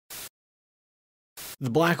The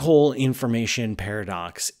black hole information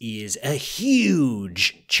paradox is a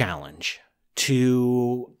huge challenge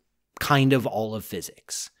to kind of all of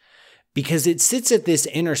physics because it sits at this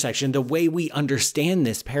intersection. The way we understand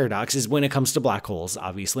this paradox is when it comes to black holes,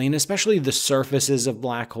 obviously, and especially the surfaces of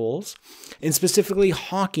black holes, and specifically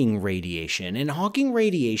Hawking radiation. And Hawking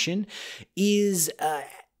radiation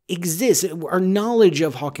exists. Our knowledge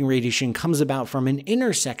of Hawking radiation comes about from an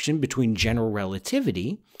intersection between general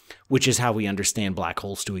relativity, which is how we understand black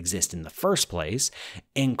holes to exist in the first place,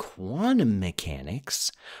 and quantum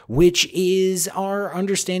mechanics, which is our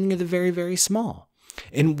understanding of the very, very small.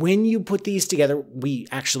 And when you put these together, we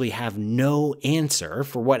actually have no answer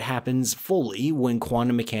for what happens fully when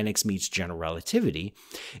quantum mechanics meets general relativity.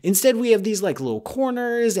 Instead, we have these like little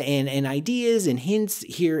corners and ideas and hints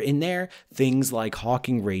here and there, things like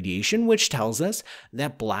Hawking radiation, which tells us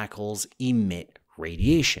that black holes emit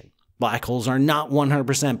radiation. Black holes are not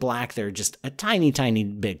 100% black. They're just a tiny, tiny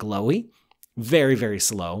bit glowy, very, very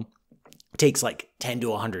slow. It takes like 10 to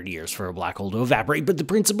 100 years for a black hole to evaporate, but the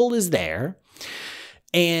principle is there.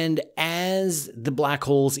 And as the black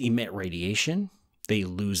holes emit radiation, they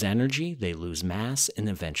lose energy, they lose mass, and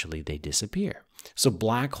eventually they disappear. So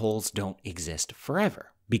black holes don't exist forever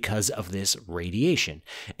because of this radiation.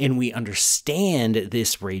 And we understand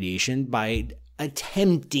this radiation by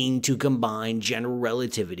attempting to combine general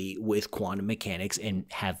relativity with quantum mechanics and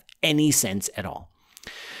have any sense at all.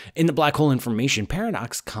 And the black hole information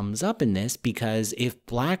paradox comes up in this because if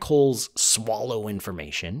black holes swallow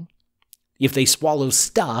information, if they swallow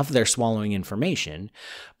stuff, they're swallowing information,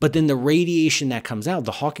 but then the radiation that comes out,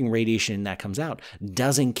 the Hawking radiation that comes out,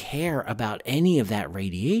 doesn't care about any of that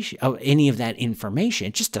radiation, any of that information.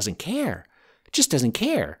 It just doesn't care. It just doesn't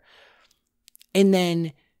care. And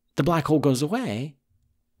then the black hole goes away,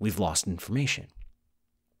 we've lost information.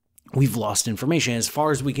 We've lost information. As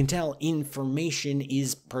far as we can tell, information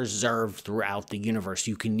is preserved throughout the universe.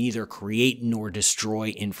 You can neither create nor destroy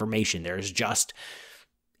information. There's just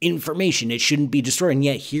information. It shouldn't be destroyed. And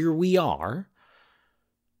yet here we are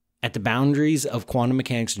at the boundaries of quantum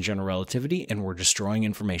mechanics and general relativity, and we're destroying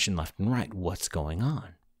information left and right. What's going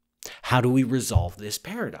on? How do we resolve this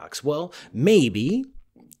paradox? Well, maybe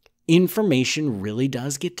information really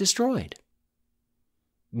does get destroyed.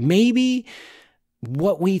 Maybe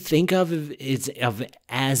what we think of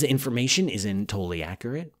as information isn't totally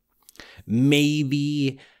accurate.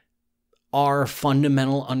 Maybe our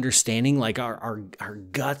fundamental understanding, like our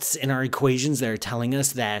guts and our equations that are telling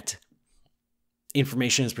us that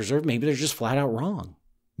information is preserved, maybe they're just flat out wrong.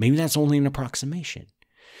 Maybe that's only an approximation.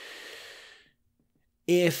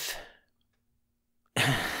 This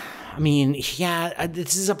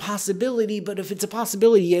is a possibility, but if it's a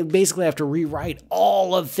possibility, you basically have to rewrite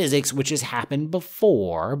all of physics, which has happened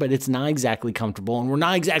before, but it's not exactly comfortable, and we're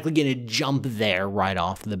not exactly going to jump there right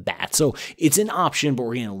off the bat. So it's an option, but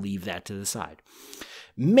we're going to leave that to the side.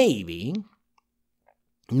 Maybe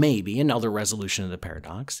another resolution of the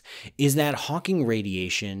paradox is that Hawking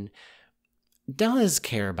radiation does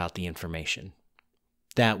care about the information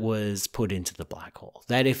that was put into the black hole.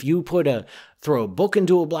 That if you throw a book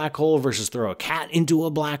into a black hole versus throw a cat into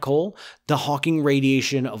a black hole, the Hawking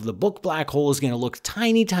radiation of the book black hole is going to look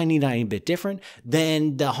tiny, tiny, tiny bit different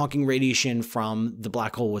than the Hawking radiation from the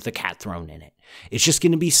black hole with a cat thrown in it. It's just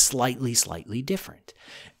going to be slightly, slightly different.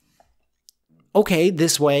 Okay,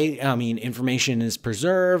 this way, information is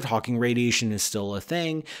preserved, Hawking radiation is still a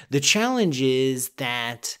thing. The challenge is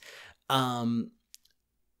that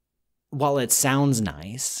while it sounds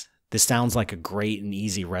nice, this sounds like a great and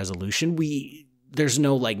easy resolution, there's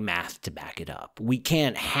no like math to back it up. We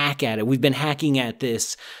can't hack at it. We've been hacking at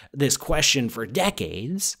this question for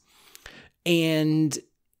decades, and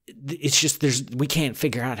it's just we can't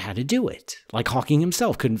figure out how to do it. Like Hawking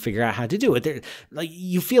himself couldn't figure out how to do it.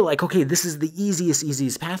 You feel like, okay, this is the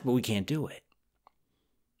easiest path, but we can't do it.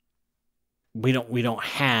 We don't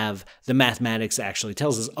have the mathematics that actually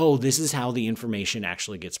tells us, oh, this is how the information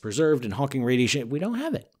actually gets preserved in Hawking radiation. We don't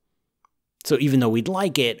have it. So even though we'd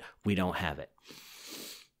like it, we don't have it.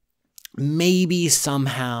 Maybe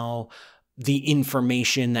somehow the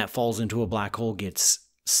information that falls into a black hole gets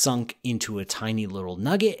sunk into a tiny little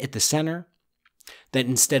nugget at the center. That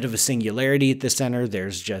instead of a singularity at the center,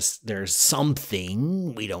 there's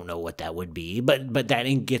something. We don't know what that would be, but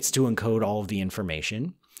that gets to encode all of the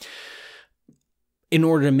information. In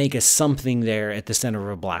order to make a something there at the center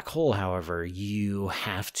of a black hole, however, you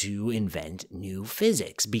have to invent new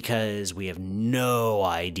physics because we have no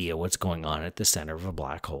idea what's going on at the center of a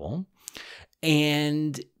black hole.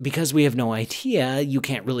 And because we have no idea, you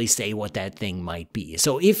can't really say what that thing might be.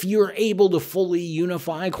 So if you're able to fully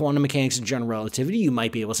unify quantum mechanics and general relativity, you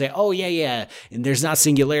might be able to say, oh, yeah, and there's not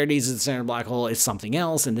singularities at the center of the black hole, it's something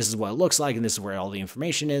else, and this is what it looks like, and this is where all the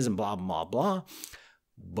information is, and blah, blah, blah.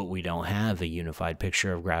 But we don't have a unified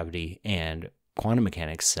picture of gravity and quantum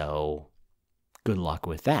mechanics, so good luck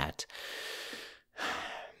with that.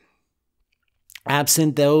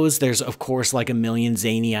 Absent those, there's of course like a million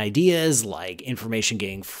zany ideas, like information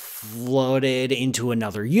getting floated into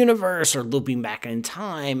another universe or looping back in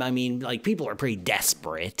time. I mean, like, people are pretty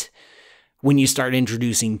desperate when you start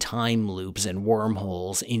introducing time loops and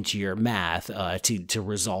wormholes into your math to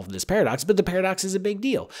resolve this paradox. But the paradox is a big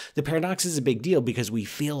deal. The paradox is a big deal because we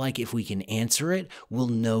feel like if we can answer it, we'll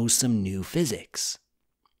know some new physics.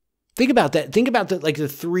 Think about that. Think about the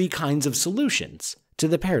three kinds of solutions to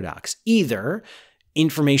the paradox. Either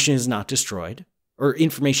information is not destroyed, or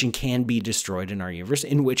information can be destroyed in our universe,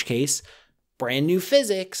 in which case, brand new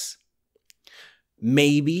physics.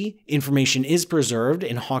 Maybe information is preserved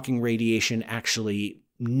and Hawking radiation actually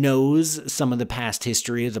knows some of the past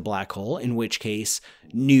history of the black hole, in which case,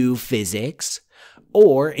 new physics.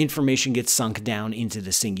 Or information gets sunk down into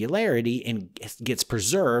the singularity and gets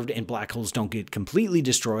preserved and black holes don't get completely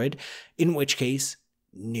destroyed, in which case,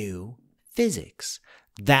 new physics.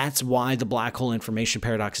 That's why the black hole information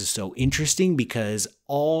paradox is so interesting, because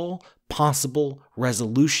all possible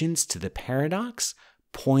resolutions to the paradox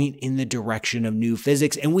point in the direction of new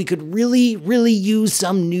physics, and we could really, really use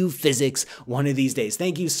some new physics one of these days.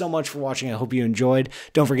 Thank you so much for watching. I hope you enjoyed.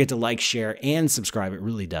 Don't forget to like, share, and subscribe. It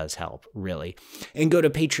really does help, really. And go to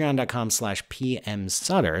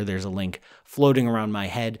patreon.com/pmsutter. There's a link floating around my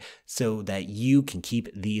head so that you can keep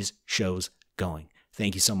these shows going.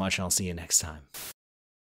 Thank you so much, and I'll see you next time.